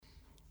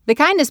The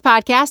Kindness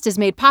Podcast is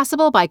made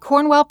possible by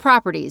Cornwell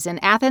Properties in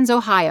Athens,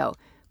 Ohio.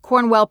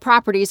 Cornwell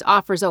Properties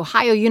offers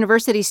Ohio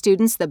University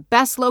students the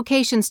best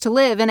locations to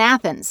live in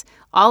Athens.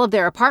 All of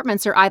their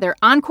apartments are either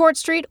on Court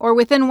Street or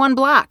within one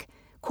block.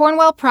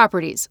 Cornwell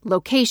Properties,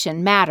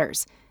 location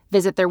matters.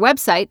 Visit their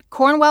website,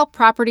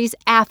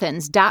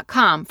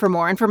 cornwellpropertiesathens.com, for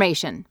more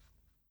information.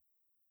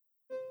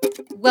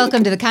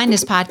 Welcome to the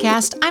Kindness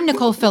Podcast. I'm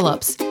Nicole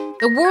Phillips.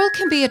 The world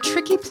can be a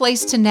tricky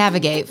place to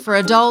navigate for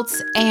adults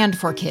and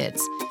for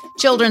kids.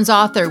 Children's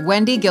author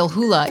Wendy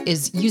Gilhula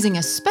is using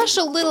a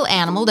special little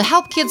animal to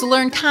help kids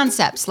learn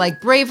concepts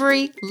like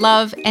bravery,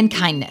 love, and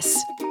kindness.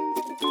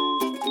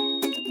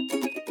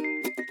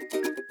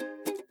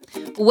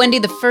 Wendy,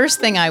 the first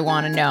thing I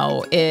want to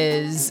know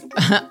is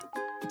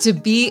to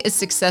be a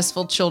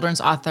successful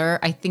children's author,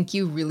 I think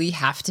you really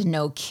have to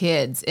know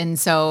kids. And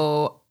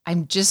so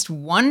I'm just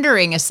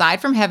wondering, aside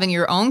from having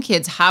your own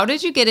kids, how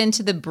did you get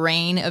into the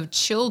brain of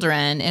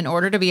children in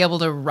order to be able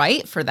to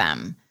write for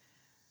them?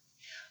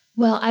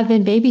 Well, I've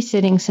been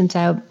babysitting since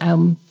I've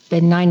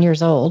been 9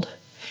 years old.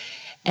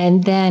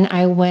 And then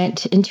I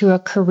went into a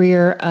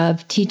career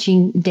of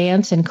teaching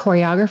dance and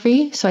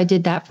choreography. So I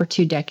did that for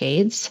 2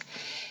 decades.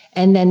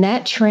 And then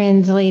that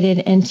translated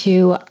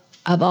into,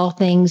 of all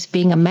things,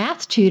 being a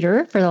math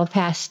tutor for the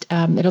past,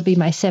 it'll be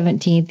my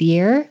 17th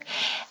year.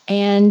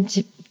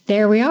 And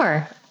there we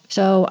are.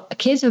 So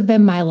kids have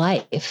been my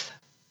life.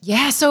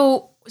 Yeah.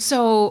 So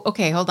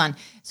okay, hold on.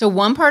 So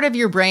one part of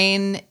your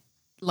brain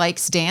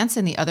likes dance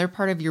and the other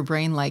part of your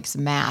brain likes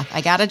math.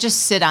 I got to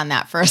just sit on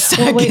that for a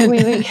second. Well,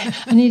 wait.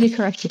 I need to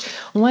correct you.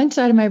 One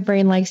side of my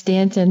brain likes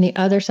dance and the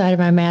other side of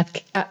my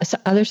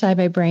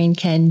brain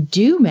can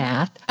do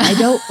math. I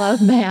don't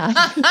love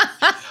math.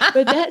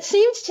 But that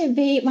seems to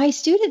be, my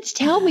students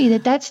tell me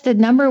that that's the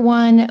number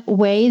one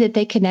way that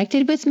they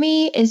connected with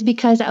me, is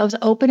because I was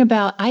open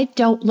about, I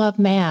don't love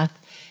math.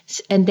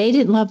 And they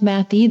didn't love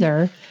math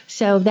either.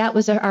 So that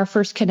was our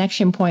first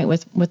connection point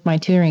with my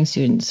tutoring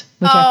students,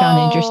 which I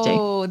found interesting.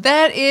 Oh,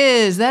 that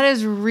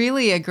is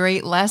really a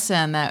great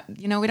lesson that,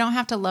 we don't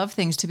have to love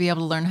things to be able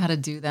to learn how to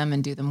do them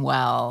and do them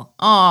well.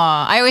 Oh,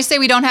 I always say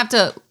we don't have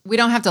to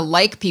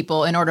like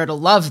people in order to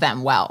love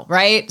them well,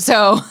 right?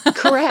 So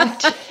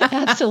correct.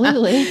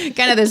 Absolutely.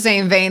 Kind of the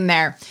same vein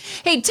there.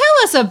 Hey, tell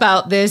us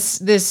about this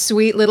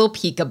sweet little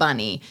Pika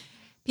bunny.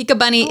 Pika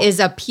bunny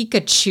is a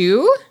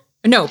Pikachu.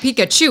 No,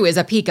 Pikachu is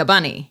a Pika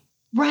bunny.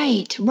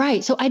 Right.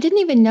 So I didn't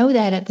even know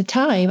that at the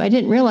time. I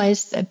didn't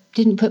realize, I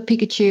didn't put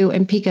Pikachu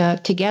and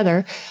Pika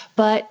together.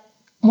 But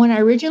when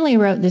I originally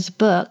wrote this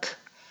book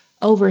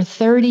over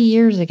 30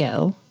 years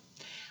ago,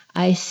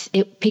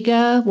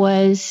 Pika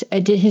was,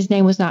 his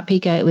name was not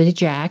Pika, it was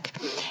Jack.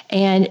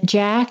 And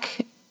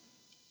Jack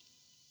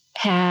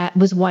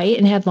was white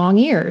and had long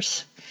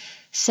ears.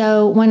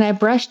 So when I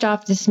brushed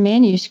off this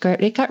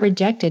manuscript, it got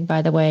rejected,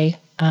 by the way,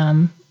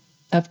 of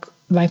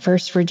my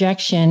first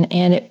rejection,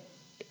 and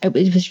it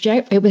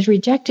was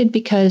rejected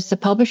because the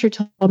publisher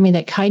told me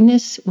that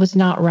kindness was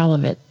not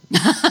relevant.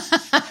 Well,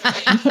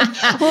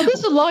 this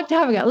was a long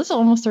time ago. This was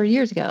almost 30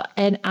 years ago,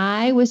 and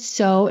I was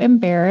so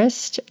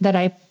embarrassed that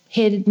I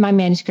hid my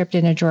manuscript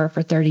in a drawer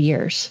for 30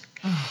 years.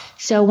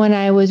 So when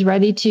I was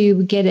ready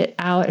to get it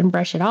out and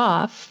brush it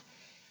off,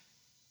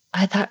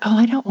 I thought,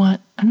 I don't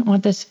want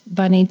this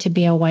bunny to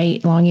be a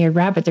white, long-eared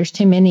rabbit. There's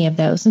too many of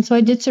those. And so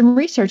I did some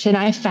research, and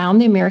I found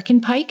the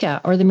American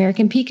Pika, or the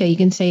American Pika. You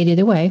can say it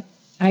either way.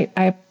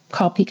 I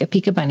call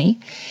Pika bunny.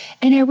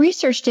 And I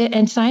researched it,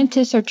 and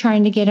scientists are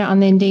trying to get it on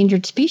the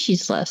endangered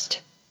species list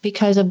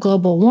because of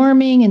global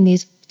warming, and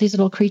these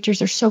little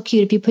creatures are so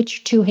cute. If you put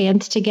your 2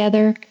 hands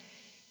together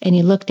and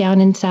you look down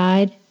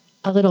inside,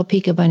 a little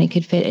Pika bunny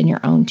could fit in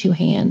your own 2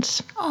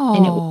 hands.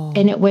 Oh.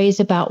 And it weighs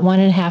about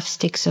 1.5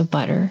 sticks of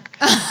butter.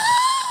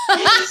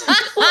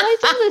 Well, I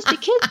tell this to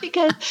kids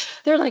because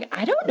they're like,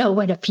 I don't know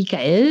what a Pika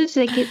is.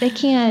 They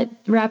can't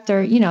wrap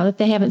their, if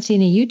they haven't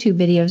seen any YouTube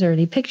videos or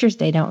any pictures,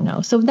 they don't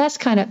know. So that's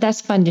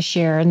fun to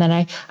share. And then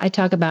I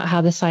talk about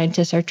how the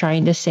scientists are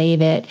trying to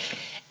save it.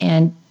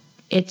 And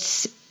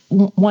it's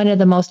one of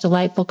the most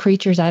delightful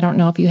creatures. I don't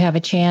know if you have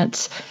a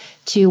chance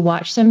to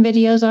watch some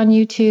videos on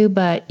YouTube,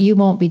 but you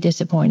won't be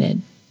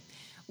disappointed.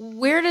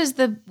 Where does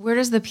the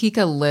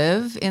Pika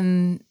live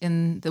in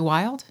the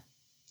wild?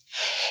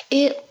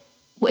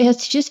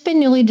 It's just been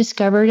newly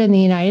discovered in the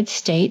United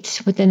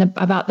States within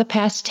about the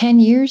past 10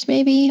 years,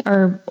 maybe,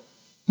 or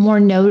more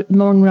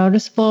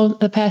noticeable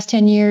the past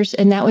 10 years.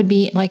 And that would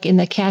be like in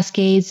the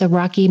Cascades, the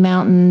Rocky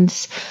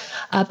Mountains,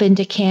 up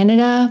into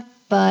Canada.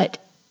 But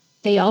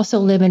they also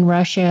live in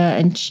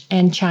Russia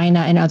and China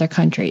and other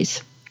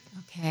countries.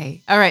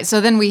 Okay. All right.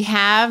 So then we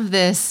have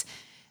this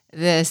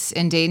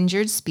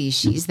endangered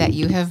species that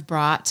you have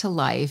brought to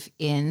life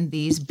in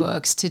these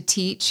books to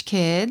teach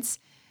kids,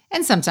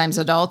 and sometimes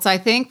adults, I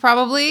think,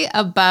 probably,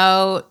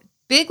 about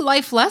big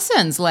life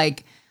lessons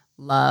like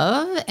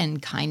love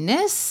and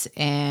kindness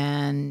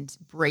and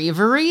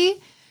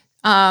bravery.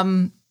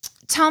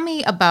 Tell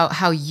me about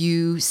how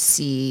you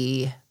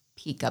see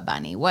Pika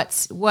Bunny.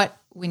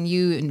 When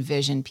you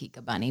envision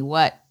Pika Bunny,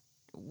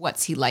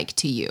 what's he like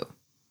to you?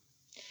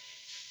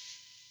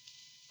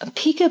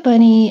 Pika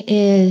Bunny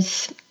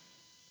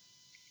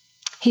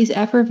he's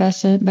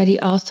effervescent, but he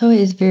also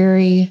is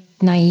very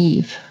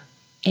naive.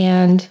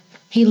 And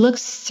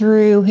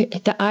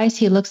the eyes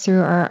he looks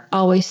through are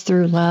always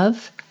through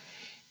love.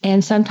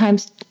 And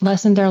sometimes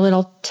lessons are a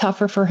little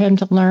tougher for him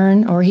to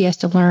learn, or he has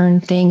to learn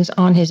things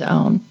on his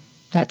own.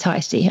 That's how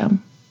I see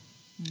him.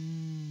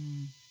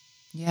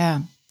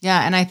 Yeah.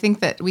 Yeah. And I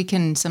think that we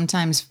can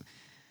sometimes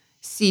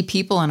see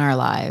people in our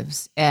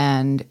lives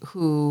and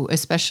who,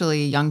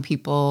 especially young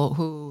people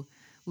who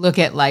look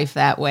at life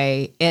that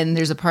way. And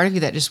there's a part of you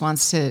that just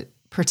wants to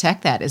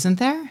protect that, isn't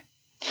there?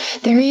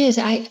 There is.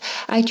 I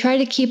try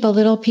to keep a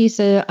little piece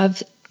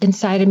of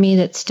inside of me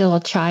that's still a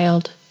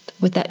child,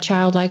 with that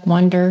childlike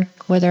wonder.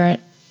 Whether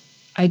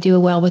I do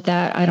well with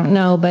that, I don't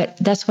know, but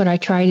that's what I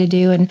try to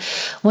do. And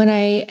when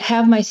I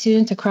have my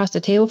students across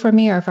the table from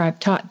me, or if I've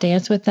taught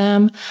dance with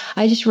them,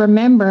 I just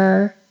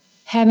remember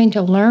having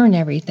to learn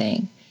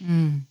everything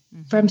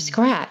from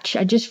scratch.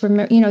 I just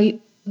remember,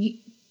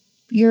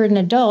 you're an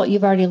adult,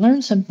 you've already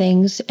learned some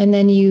things, and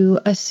then you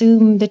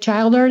assume the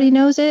child already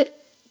knows it,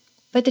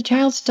 but the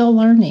child's still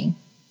learning.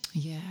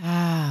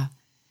 Yeah.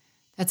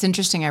 That's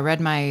interesting. I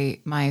read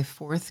my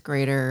fourth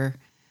grader.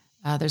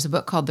 There's a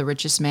book called The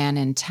Richest Man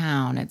in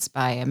Town. It's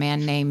by a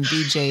man named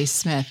B.J.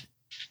 Smith.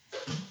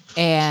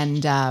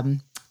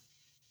 And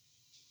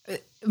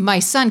my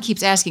son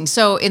keeps asking,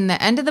 so in the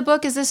end of the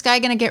book, is this guy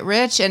going to get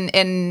rich? And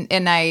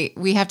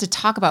we have to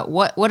talk about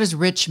what does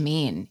rich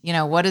mean?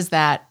 What does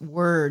that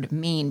word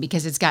mean?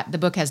 Because the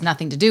book has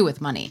nothing to do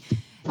with money.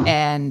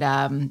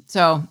 And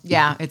so,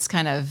 yeah,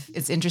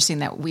 it's interesting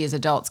that we as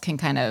adults can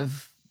kind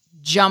of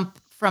jump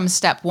from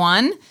step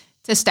 1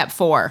 to step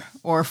 4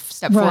 or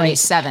step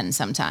 47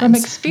 sometimes. From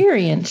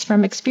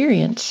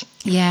experience.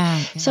 Yeah.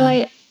 So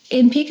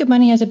in Pika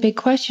Bunny has a big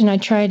question. I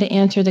try to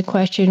answer the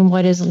question,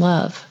 what is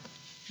love?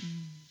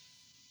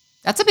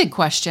 That's a big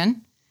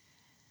question.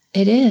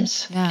 It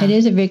is. Yeah. It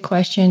is a big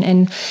question.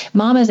 And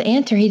Mama's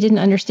answer, he didn't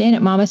understand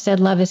it. Mama said,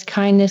 love is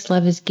kindness,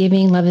 love is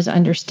giving, love is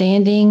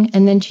understanding.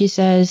 And then she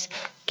says,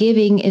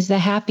 giving is the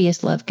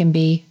happiest love can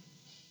be.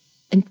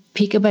 And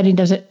Pika Bunny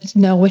doesn't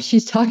know what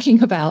she's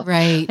talking about.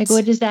 Right. Like,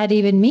 what does that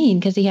even mean?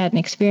 Because he hadn't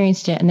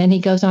experienced it. And then he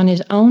goes on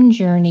his own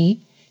journey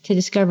to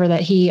discover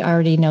that he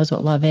already knows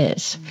what love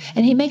is. Mm-hmm.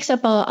 And he makes up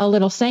a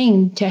little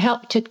saying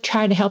to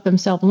try to help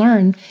himself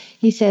learn.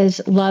 He says,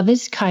 love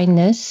is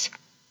kindness,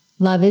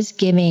 love is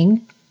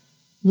giving,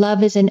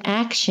 love is an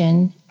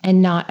action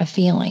and not a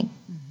feeling.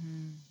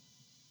 Mm-hmm.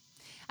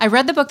 I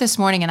read the book this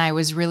morning and I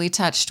was really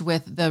touched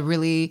with the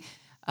really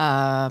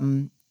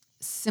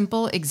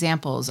simple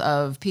examples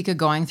of Pika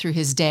going through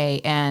his day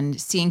and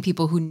seeing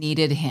people who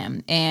needed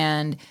him.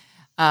 And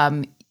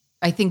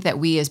I think that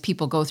we as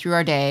people go through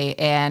our day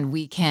and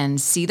we can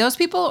see those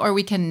people or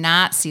we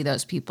cannot see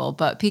those people.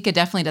 But Pika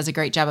definitely does a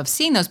great job of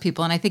seeing those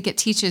people. And I think it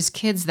teaches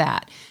kids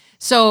that.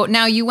 So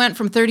now you went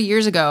from 30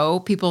 years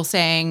ago, people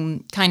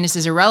saying kindness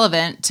is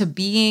irrelevant, to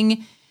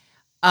being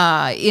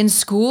in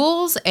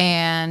schools.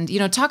 And,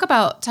 talk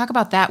about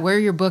that, where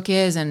your book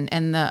is and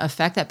the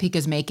effect that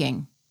Pika's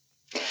making.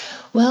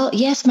 Well,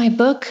 yes, my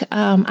book,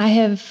 I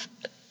have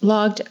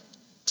logged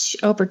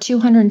over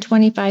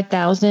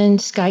 225,000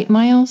 Skype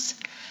miles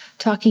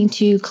talking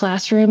to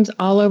classrooms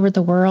all over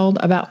the world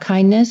about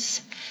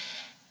kindness.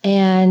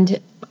 And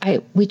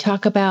we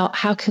talk about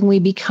how can we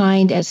be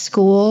kind at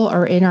school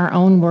or in our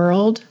own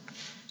world.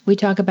 We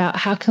talk about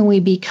how can we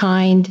be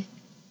kind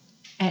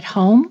at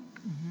home,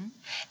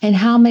 and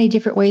how many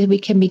different ways we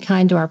can be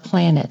kind to our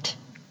planet.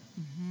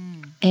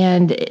 Mm-hmm.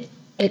 And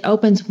it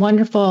opens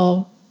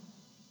wonderful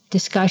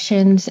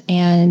discussions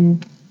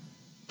and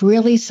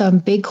really some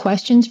big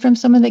questions from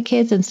some of the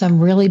kids and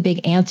some really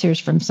big answers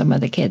from some of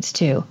the kids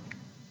too.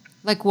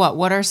 Like what?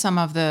 What are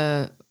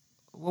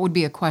what would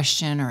be a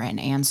question or an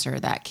answer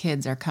that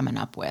kids are coming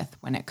up with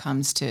when it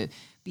comes to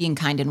being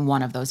kind in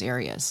one of those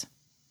areas?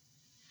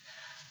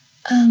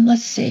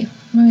 Let's see.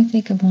 Let me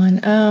think of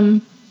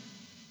one.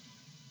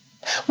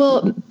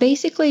 Well,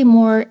 basically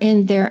more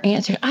in their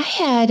answer. I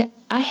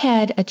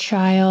had a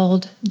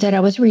child that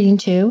I was reading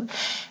to,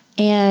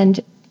 and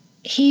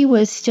he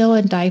was still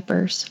in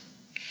diapers.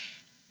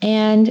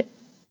 And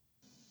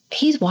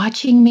he's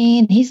watching me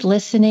and he's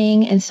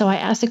listening. And so I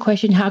asked the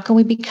question, how can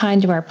we be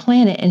kind to our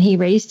planet? And he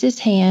raised his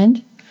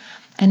hand,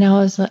 and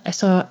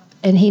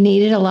and he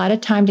needed a lot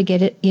of time to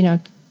get it,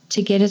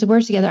 to get his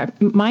words together.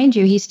 Mind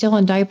you, he's still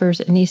in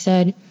diapers. And he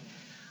said,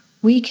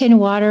 we can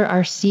water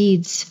our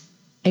seeds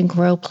and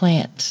grow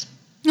plants.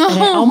 And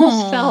I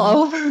almost fell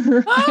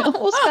over.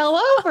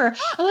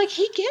 I'm like,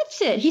 he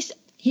gets it.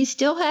 He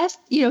still has,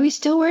 he's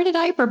still wearing a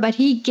diaper, but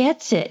he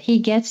gets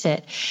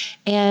it.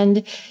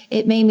 And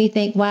it made me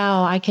think,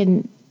 wow,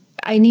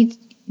 I need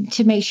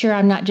to make sure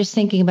I'm not just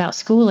thinking about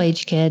school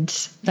age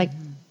kids. Like,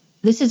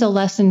 this is a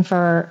lesson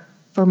for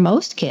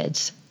most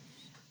kids.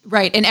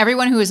 Right. And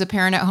everyone who is a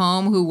parent at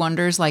home who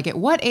wonders, like, at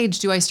what age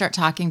do I start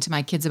talking to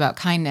my kids about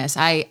kindness?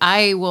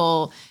 I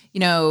will,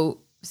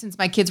 since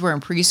my kids were in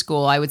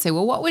preschool, I would say,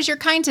 well, what was your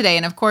kind today?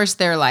 And of course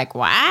they're like,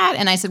 what?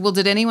 And I said, well,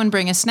 did anyone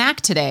bring a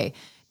snack today?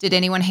 did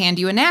anyone hand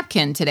you a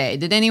napkin today?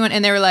 Did anyone?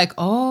 And they were like,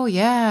 oh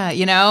yeah,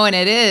 and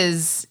it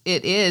is,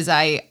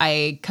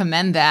 I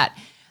commend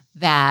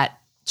that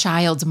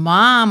child's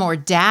mom or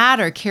dad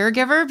or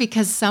caregiver,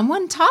 because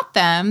someone taught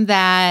them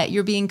that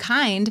you're being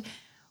kind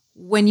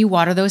when you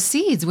water those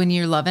seeds, when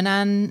you're loving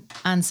on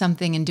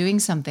something and doing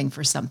something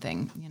for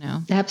something,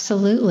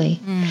 Absolutely.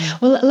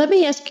 Well, let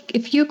me ask a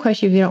few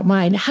questions if you don't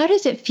mind. How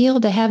does it feel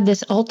to have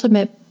this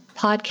ultimate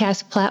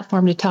podcast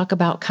platform to talk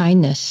about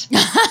kindness?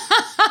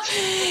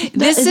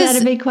 Is that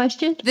a big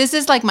question? This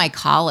is like my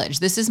college.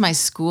 This is my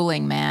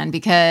schooling, man,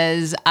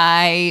 because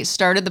I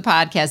started the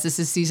podcast. This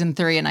is season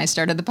 3, and I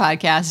started the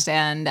podcast,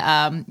 and,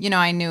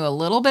 I knew a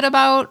little bit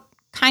about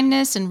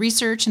kindness and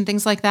research and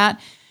things like that.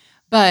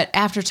 But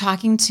after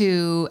talking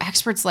to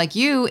experts like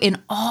you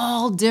in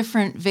all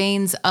different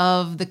veins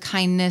of the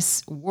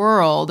kindness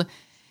world,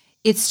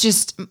 it's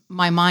just,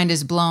 my mind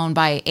is blown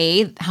by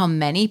how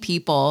many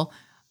people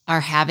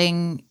are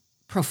having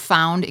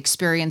profound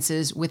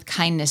experiences with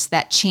kindness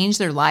that change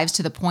their lives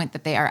to the point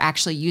that they are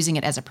actually using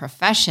it as a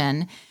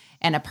profession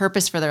and a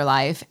purpose for their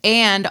life.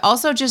 And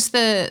also just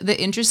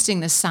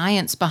the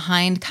science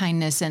behind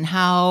kindness and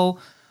how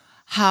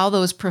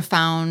those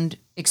profound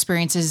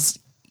experiences,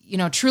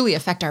 truly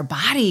affect our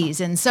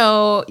bodies. And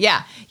so,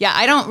 yeah,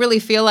 I don't really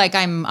feel like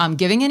I'm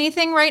giving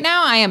anything right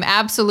now. I am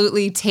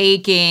absolutely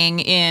taking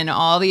in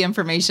all the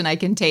information I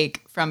can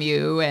take from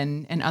you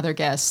and other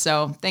guests.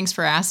 So thanks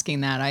for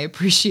asking that. I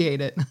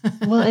appreciate it.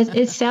 Well,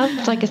 it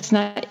sounds like it's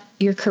not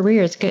your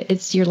career.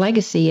 It's your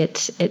legacy.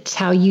 It's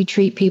how you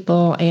treat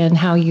people and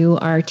how you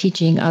are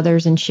teaching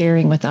others and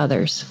sharing with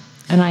others.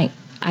 And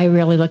I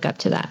really look up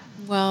to that.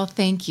 Well,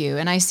 thank you.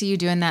 And I see you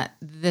doing that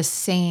the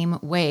same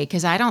way,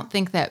 because I don't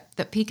think that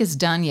Pika's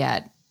done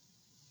yet.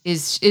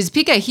 Is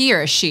Pika a he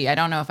or a she? I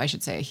don't know if I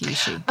should say a he,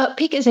 she.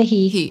 Pika's a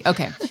he. He,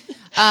 okay.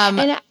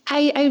 And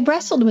I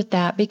wrestled with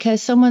that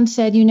because someone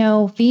said,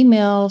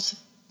 females,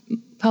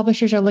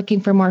 publishers are looking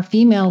for more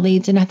female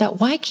leads. And I thought,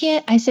 why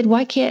can't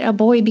a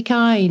boy be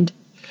kind?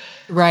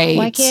 Right.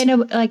 Why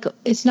can't,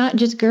 it's not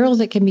just girls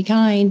that can be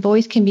kind.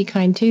 Boys can be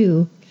kind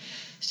too.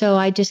 So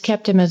I just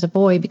kept him as a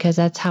boy because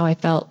that's how I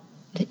felt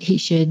he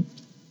should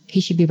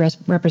be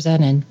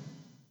represented.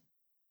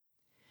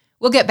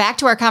 We'll get back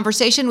to our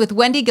conversation with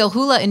Wendy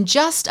Gilhula in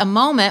just a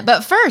moment.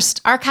 But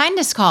first, our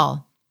kindness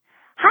call.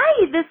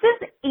 Hi, this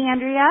is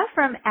Andrea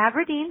from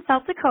Aberdeen,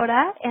 South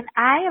Dakota, and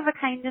I have a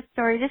kindness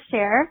story to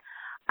share.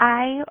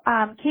 I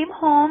came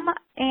home,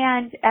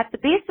 and at the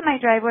base of my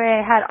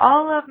driveway, I had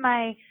all of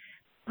my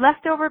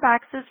leftover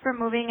boxes from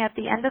moving at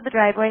the end of the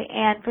driveway,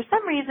 and for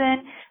some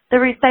reason, the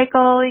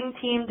recycling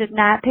team did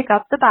not pick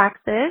up the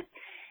boxes.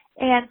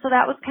 And so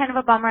that was kind of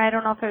a bummer. I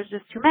don't know if there was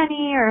just too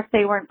many or if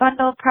they weren't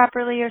bundled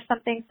properly or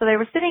something. So they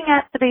were sitting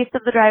at the base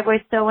of the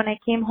driveway still when I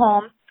came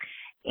home.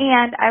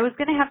 And I was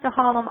going to have to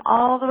haul them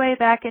all the way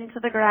back into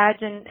the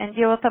garage and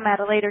deal with them at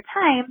a later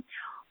time,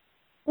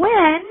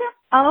 when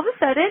all of a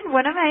sudden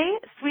one of my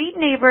sweet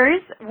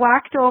neighbors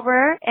walked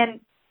over.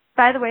 And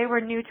by the way, we're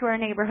new to our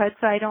neighborhood,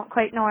 so I don't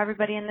quite know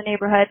everybody in the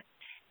neighborhood.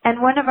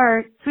 And one of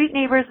our sweet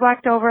neighbors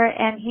walked over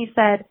and he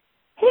said,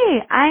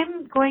 "Hey,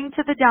 I'm going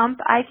to the dump.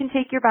 I can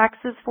take your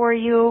boxes for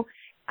you.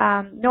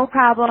 No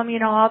problem.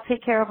 I'll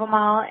take care of them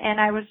all." And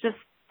I was just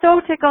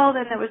so tickled,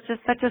 and it was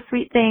just such a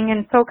sweet thing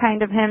and so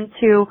kind of him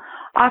to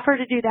offer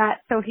to do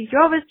that. So he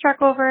drove his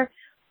truck over.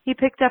 He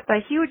picked up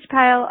a huge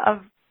pile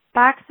of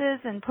boxes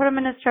and put them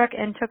in his truck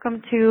and took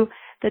them to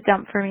the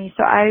dump for me.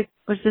 So I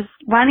was just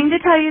wanting to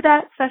tell you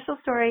that special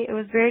story. It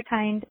was very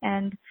kind,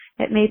 and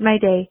it made my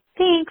day.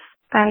 Thanks.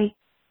 Bye.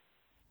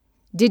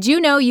 Did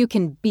you know you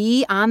can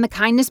be on the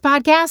Kindness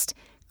Podcast?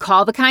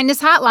 Call the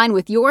Kindness Hotline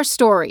with your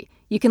story.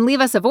 You can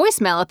leave us a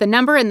voicemail at the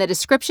number in the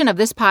description of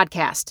this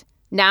podcast.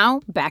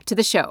 Now, back to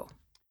the show.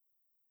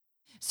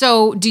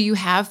 So, do you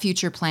have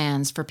future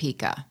plans for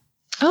Pika?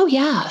 Oh,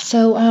 yeah.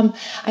 So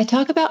I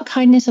talk about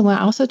kindness, and I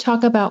also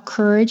talk about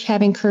courage,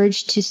 having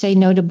courage to say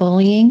no to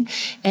bullying.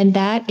 And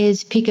that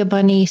is Pika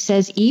Bunny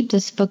Says Eep.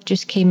 This book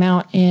just came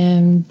out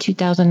in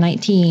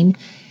 2019.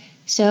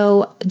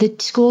 So the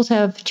schools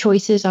have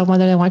choices on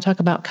whether they want to talk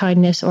about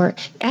kindness, or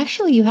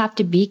actually you have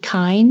to be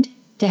kind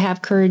to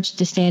have courage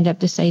to stand up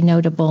to say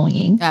no to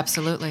bullying.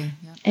 Absolutely.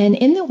 Yep. And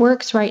in the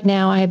works right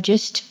now, I have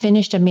just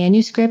finished a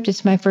manuscript.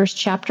 It's my first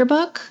chapter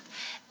book.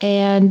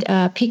 And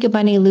Pika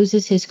Bunny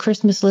loses his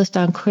Christmas list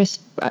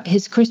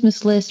his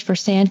Christmas list for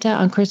Santa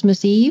on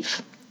Christmas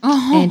Eve.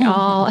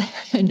 Oh.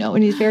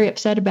 And he's very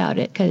upset about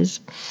it because,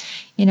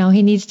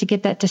 he needs to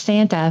get that to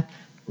Santa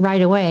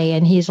right away,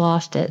 and he's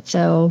lost it.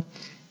 So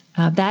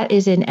that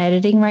is in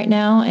editing right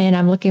now, and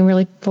I'm looking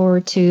really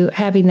forward to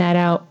having that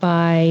out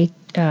by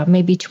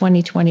maybe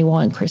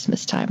 2021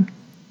 Christmas time.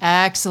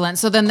 Excellent.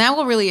 So then that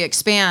will really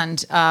expand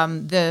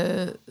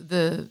the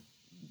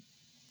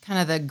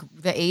kind of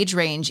the age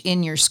range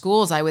in your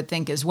schools, I would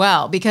think, as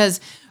well. Because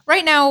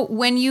right now,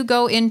 when you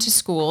go into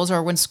schools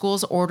or when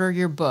schools order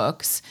your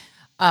books,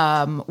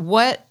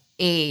 what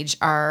age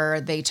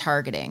are they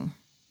targeting?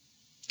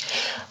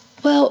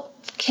 Well,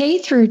 K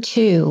through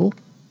 2,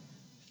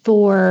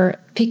 for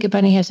Pika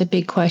Bunny Has a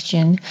Big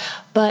Question.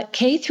 But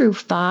K through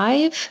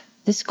 5,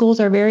 the schools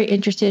are very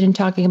interested in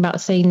talking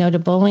about saying no to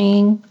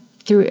bullying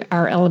through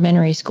our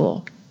elementary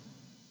school.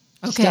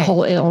 Okay. The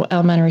whole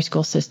elementary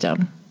school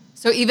system.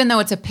 So even though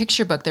it's a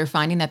picture book, they're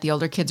finding that the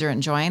older kids are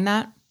enjoying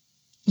that?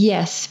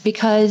 Yes,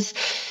 because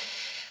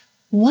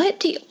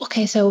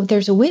so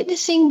there's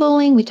witnessing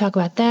bullying. We talk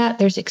about that.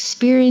 There's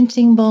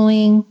experiencing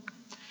bullying.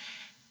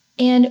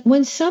 And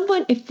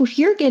if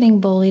you're getting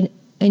bullied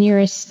and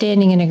you're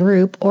standing in a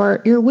group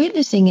or you're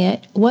witnessing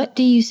it, what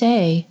do you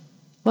say?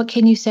 What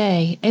can you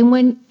say? And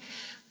when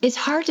it's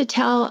hard to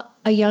tell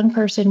a young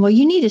person, well,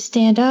 you need to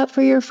stand up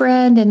for your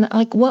friend. And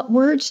like, what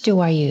words do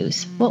I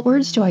use? What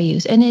words do I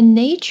use? And in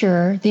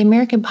nature, the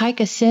American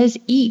pika says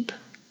eep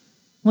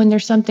when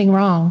there's something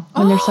wrong,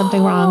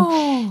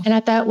 And I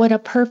thought what a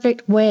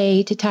perfect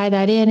way to tie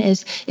that in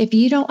is if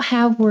you don't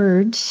have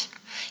words,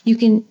 you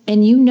can,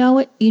 and you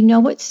know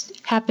what's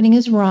happening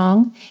is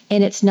wrong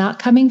and it's not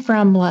coming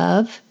from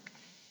love,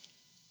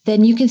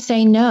 then you can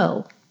say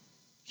no,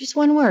 just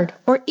one word,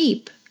 or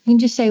eep. You can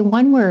just say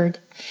one word.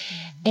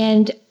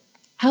 And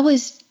I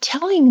was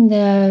telling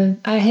the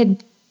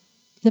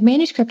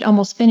manuscript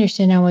almost finished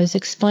and I was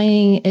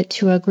explaining it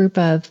to a group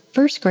of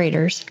first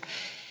graders,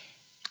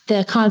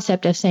 the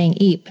concept of saying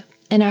eep.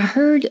 And I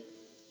heard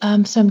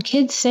some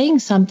kids saying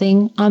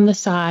something on the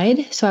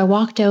side. So I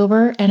walked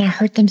over and I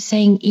heard them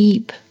saying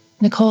eep.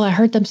 Nicole, I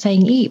heard them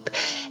saying eep.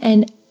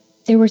 And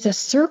there was a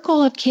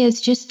circle of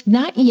kids just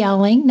not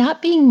yelling,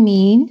 not being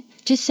mean,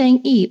 just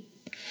saying eep.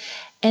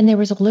 And there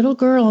was a little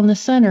girl in the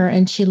center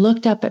and she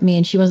looked up at me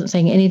and she wasn't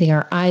saying anything.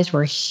 Her eyes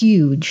were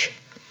huge.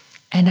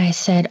 And I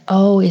said,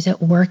 "Oh, is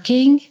it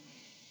working?"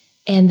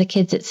 And the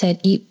kids that said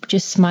eep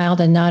just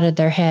smiled and nodded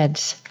their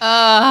heads.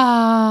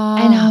 Oh.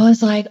 And I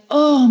was like,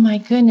 oh my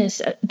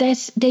goodness,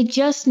 they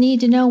just need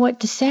to know what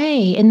to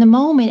say in the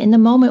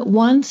moment,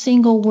 one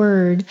single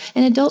word.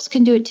 And adults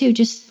can do it too.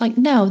 Just like,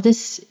 no.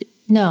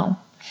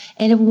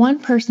 And if one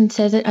person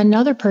says it,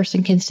 another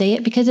person can say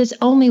it because it's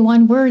only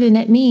one word and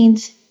it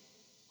means,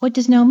 what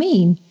does no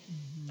mean?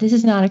 Mm-hmm. This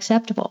is not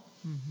acceptable.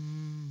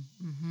 Mm-hmm.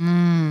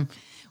 Mm-hmm.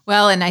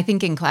 Well, and I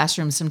think in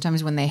classrooms,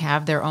 sometimes when they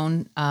have their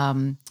own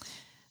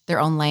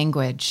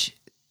language,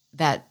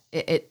 that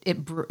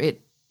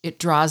it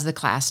draws the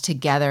class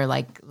together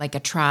like a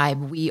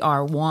tribe. We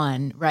are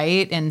one,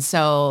 right? And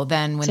so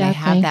then when they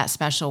have that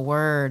special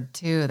word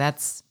too,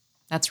 that's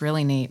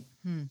really neat.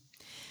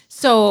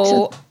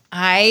 So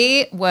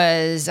I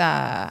was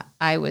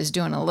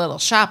doing a little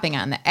shopping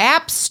on the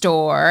App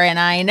Store, and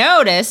I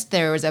noticed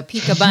there was a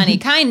Pika Bunny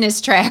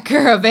kindness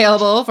tracker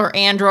available for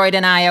Android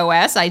and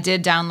iOS. I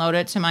did download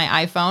it to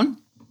my iPhone,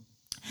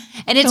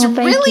 and it's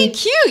really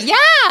cute.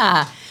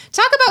 Yeah.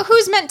 Talk about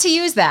who's meant to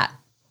use that.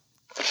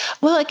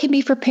 Well, it can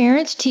be for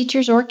parents,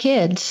 teachers, or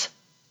kids.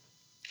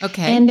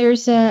 Okay. And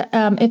there's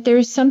if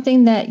there's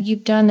something that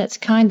you've done that's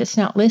kind that's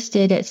not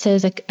listed, I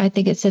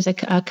think it says a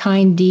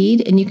kind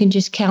deed, and you can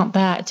just count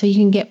that. So you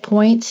can get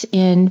points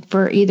in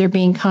for either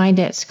being kind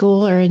at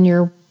school or in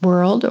your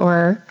world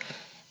or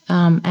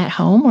at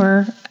home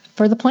or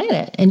for the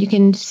planet. And you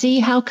can see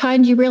how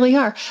kind you really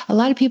are. A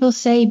lot of people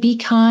say be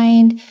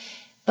kind,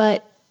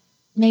 but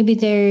maybe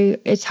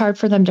it's hard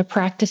for them to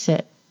practice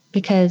it.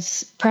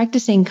 Because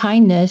practicing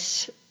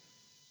kindness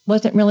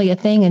wasn't really a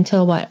thing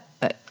until a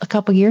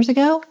couple years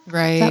ago?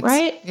 Right. Is that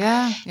right?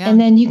 Yeah.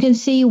 And then you can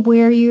see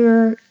where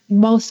you're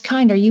most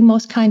kind. Are you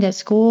most kind at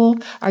school?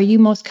 Are you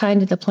most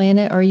kind to the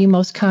planet? Are you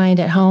most kind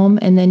at home?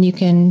 And then you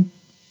can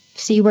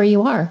see where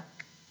you are.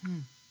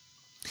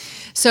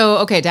 So,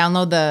 okay,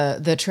 download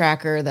the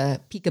tracker,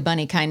 the Pika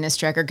Bunny kindness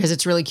tracker, because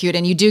it's really cute.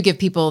 And you do give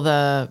people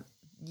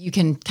you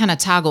can kind of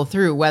toggle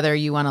through whether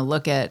you want to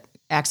look at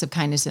acts of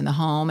kindness in the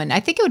home. And I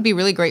think it would be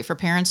really great for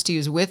parents to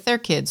use with their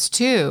kids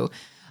too,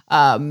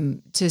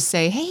 to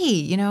say,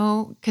 hey,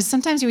 because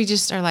sometimes we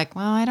just are like,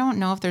 well, I don't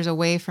know if there's a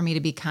way for me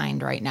to be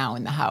kind right now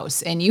in the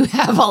house. And you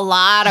have a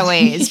lot of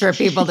ways for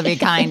people to be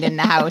kind in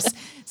the house.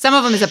 Some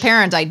of them as a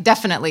parent, I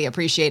definitely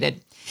appreciated.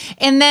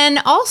 And then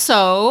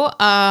also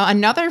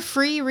another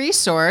free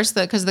resource,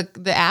 because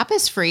the app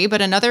is free,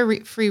 but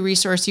another free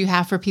resource you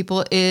have for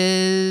people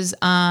is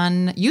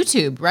on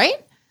YouTube, right?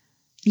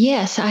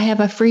 Yes, I have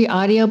a free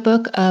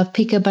audiobook of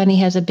Pika Bunny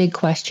Has a Big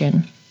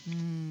Question.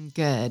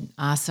 Good.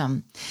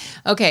 Awesome.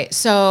 Okay,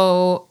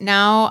 so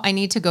now I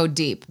need to go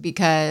deep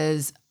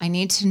because I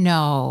need to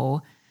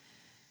know.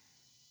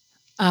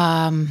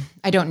 I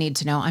don't need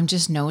to know. I'm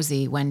just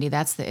nosy, Wendy.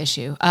 That's the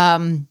issue.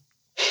 I'm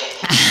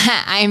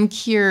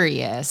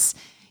curious.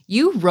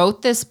 You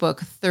wrote this book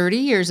 30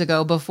 years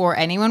ago before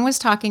anyone was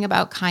talking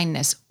about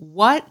kindness.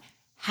 What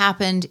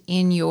happened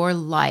in your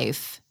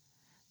life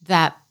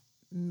that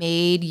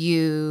made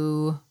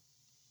you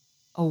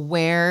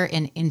aware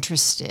and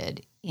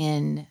interested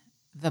in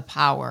the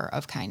power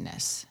of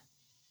kindness?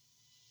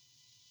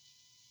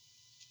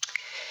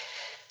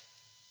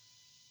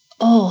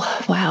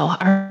 Oh, wow.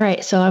 All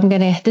right. So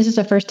this is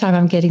the first time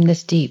I'm getting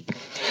this deep.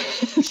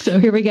 So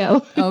here we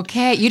go.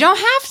 Okay. You don't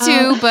have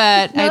to,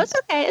 but. No, it's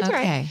okay. It's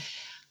okay.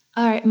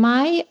 All right.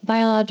 My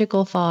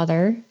biological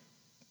father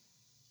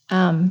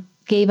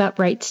gave up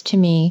rights to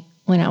me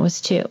when I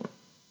was 2.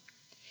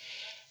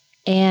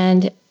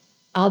 And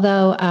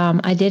although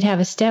I did have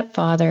a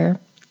stepfather,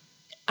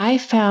 I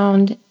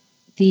found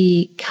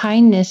the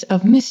kindness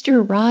of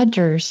Mr.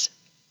 Rogers.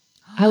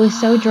 I was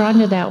so drawn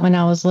to that when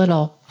I was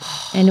little,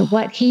 and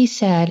what he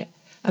said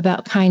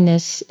about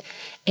kindness,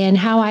 and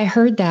how I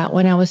heard that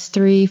when I was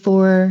 3,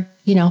 4,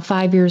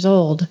 5 years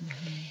old.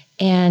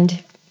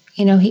 And,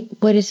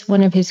 what is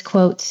one of his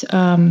quotes?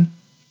 It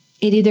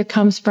either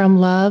comes from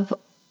love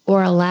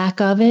or a lack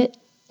of it.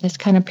 That's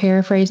kind of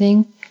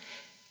paraphrasing.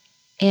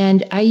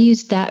 And I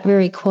used that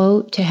very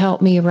quote to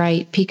help me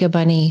write Pika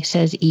Bunny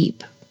Says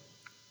Eep.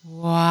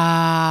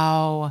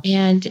 Wow.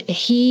 And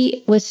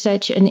he was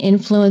such an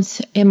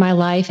influence in my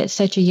life at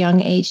such a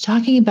young age,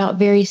 talking about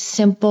very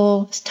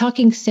simple,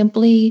 talking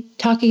simply,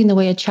 talking the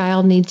way a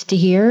child needs to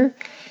hear,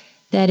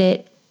 that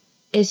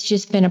it's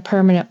just been a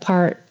permanent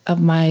part of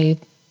my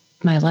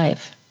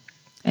life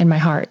and my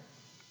heart.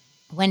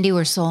 Wendy,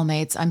 we're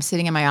soulmates. I'm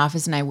sitting in my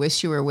office and I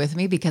wish you were with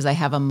me because I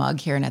have a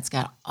mug here and it's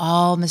got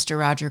all Mr.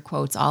 Roger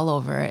quotes all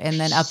over it. And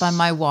then up on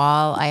my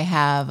wall, I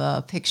have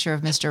a picture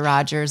of Mr.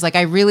 Rogers. Like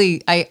I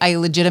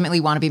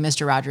legitimately want to be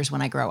Mr. Rogers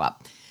when I grow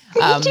up.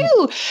 Me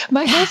too.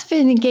 My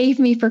husband gave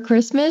me for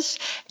Christmas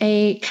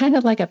a kind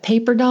of like a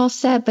paper doll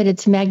set, but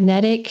it's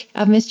magnetic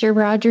of Mr.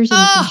 Rogers, and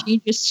you can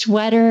change his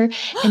sweater,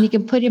 and you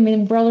can put him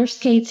in roller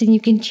skates, and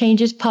you can change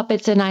his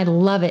puppets, and I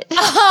love it.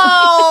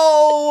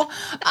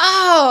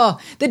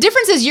 The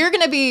difference is you're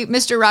going to be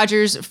Mr.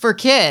 Rogers for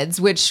kids,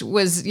 which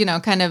was,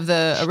 kind of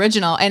the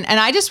original. And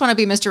I just want to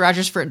be Mr.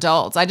 Rogers for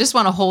adults. I just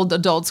want to hold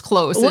adults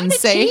close and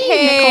say, team,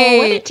 hey, Nicole,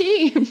 what a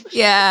team.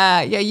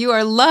 Yeah, you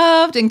are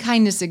loved and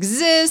kindness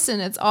exists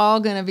and it's all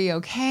going to be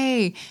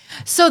okay.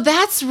 So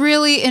that's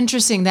really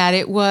interesting that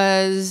it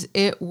was,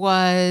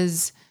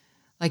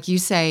 like you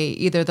say,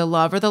 either the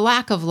love or the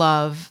lack of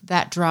love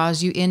that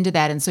draws you into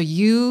that. And so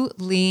you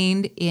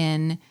leaned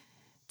in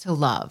to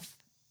love.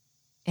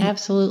 And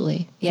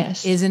absolutely.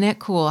 Yes. Isn't it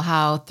cool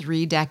how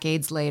 3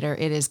 decades later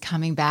it is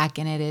coming back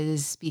and it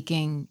is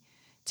speaking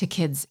to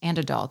kids and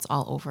adults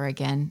all over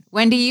again?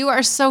 Wendy, you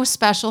are so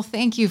special.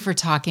 Thank you for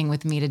talking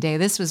with me today.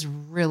 This was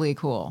really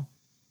cool.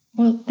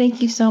 Well,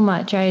 thank you so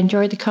much. I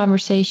enjoyed the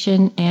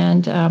conversation,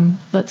 and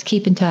let's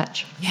keep in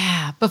touch.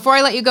 Yeah. Before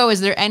I let you go,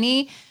 is there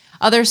any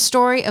other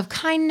story of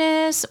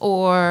kindness,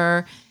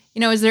 or,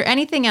 is there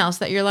anything else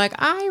that you're like,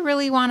 I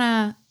really want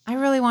to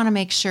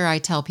make sure I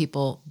tell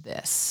people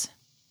this?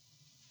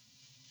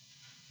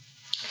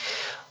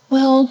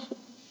 Well,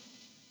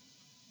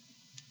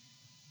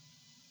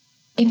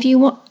 if you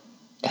want,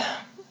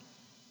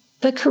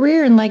 the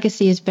career and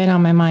legacy has been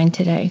on my mind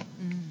today.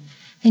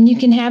 And you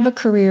can have a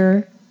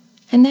career,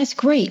 and that's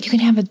great. You can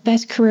have the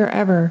best career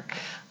ever,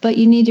 but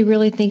you need to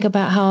really think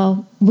about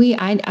how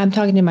I'm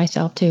talking to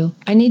myself too.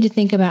 I need to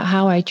think about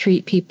how I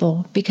treat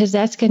people, because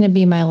that's going to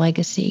be my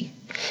legacy.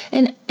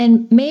 And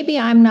maybe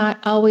I'm not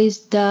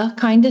always the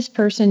kindest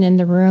person in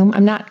the room.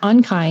 I'm not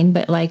unkind,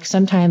 but like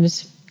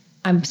sometimes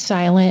I'm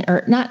silent,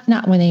 or not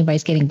when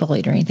anybody's getting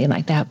bullied or anything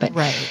like that. But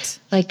right.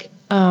 Like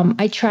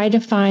I try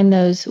to find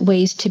those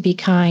ways to be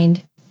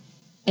kind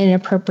in an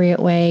appropriate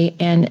way,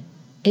 and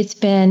it's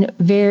been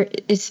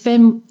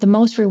the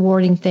most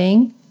rewarding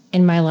thing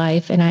in my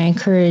life, and I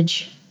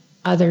encourage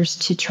others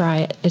to try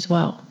it as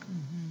well.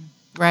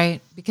 Mm-hmm.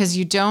 Right, because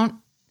I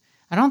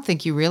don't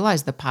think you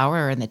realize the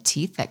power and the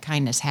teeth that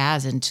kindness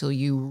has until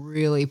you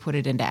really put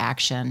it into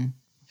action.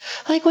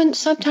 Like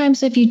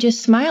sometimes if you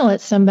just smile at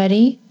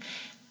somebody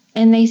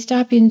and they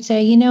stop you and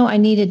say, I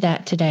needed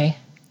that today.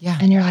 Yeah.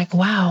 And you're like,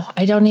 wow,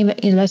 I don't even,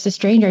 that's a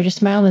stranger. I just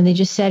smiled and they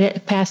just said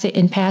it, pass it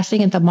in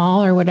passing at the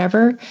mall or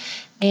whatever.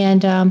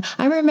 And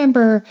I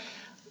remember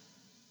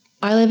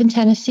I live in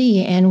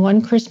Tennessee, and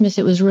one Christmas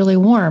it was really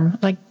warm,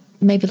 like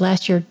maybe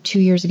last year, 2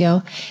 years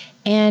ago.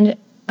 And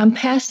I'm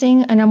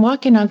passing and I'm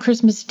walking on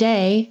Christmas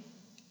Day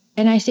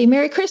and I say,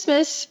 Merry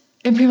Christmas.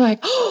 And people are like,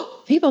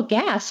 oh, people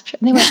gasped.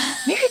 And they went,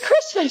 Merry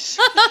Christmas.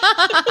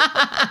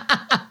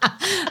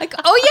 Like,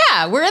 oh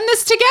yeah, we're in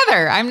this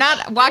together. I'm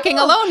not walking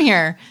alone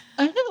here.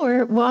 I know,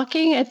 we're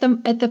walking at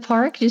the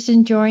park, just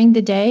enjoying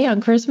the day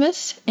on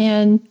Christmas.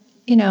 And,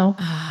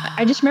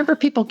 I just remember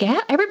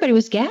everybody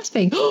was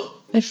gasping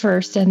at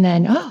first, and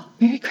then,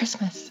 Merry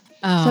Christmas.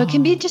 Oh. So it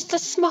can be just the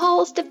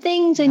smallest of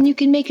things, and you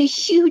can make a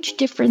huge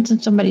difference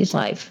in somebody's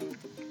life.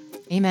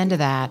 Amen to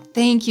that.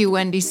 Thank you,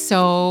 Wendy,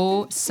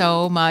 so,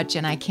 so much.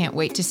 And I can't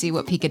wait to see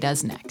what Pika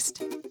does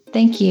next.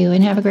 Thank you,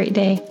 and have a great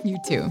day. You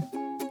too.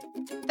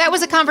 That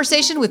was a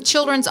conversation with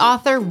children's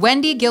author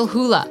Wendy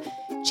Gilhula.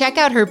 Check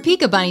out her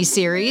Pika Bunny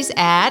series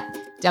at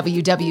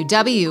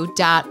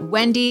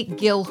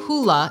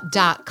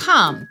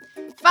www.wendygilhula.com.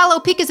 Follow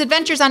Pika's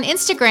adventures on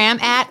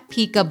Instagram at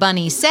Pika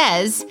Bunny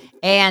Says,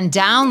 and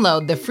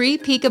download the free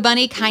Pika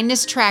Bunny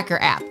Kindness Tracker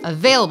app,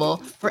 available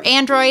for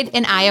Android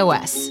and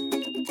iOS.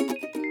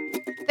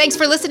 Thanks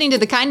for listening to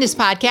the Kindness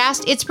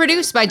Podcast. It's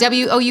produced by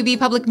WOUB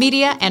Public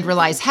Media and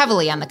relies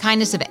heavily on the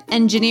kindness of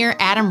engineer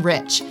Adam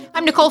Rich.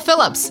 I'm Nicole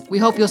Phillips. We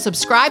hope you'll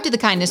subscribe to the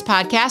Kindness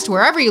Podcast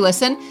wherever you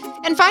listen,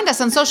 and find us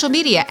on social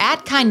media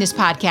at Kindness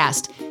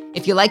Podcast.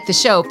 If you like the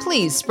show,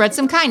 please spread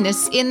some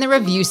kindness in the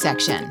review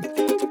section.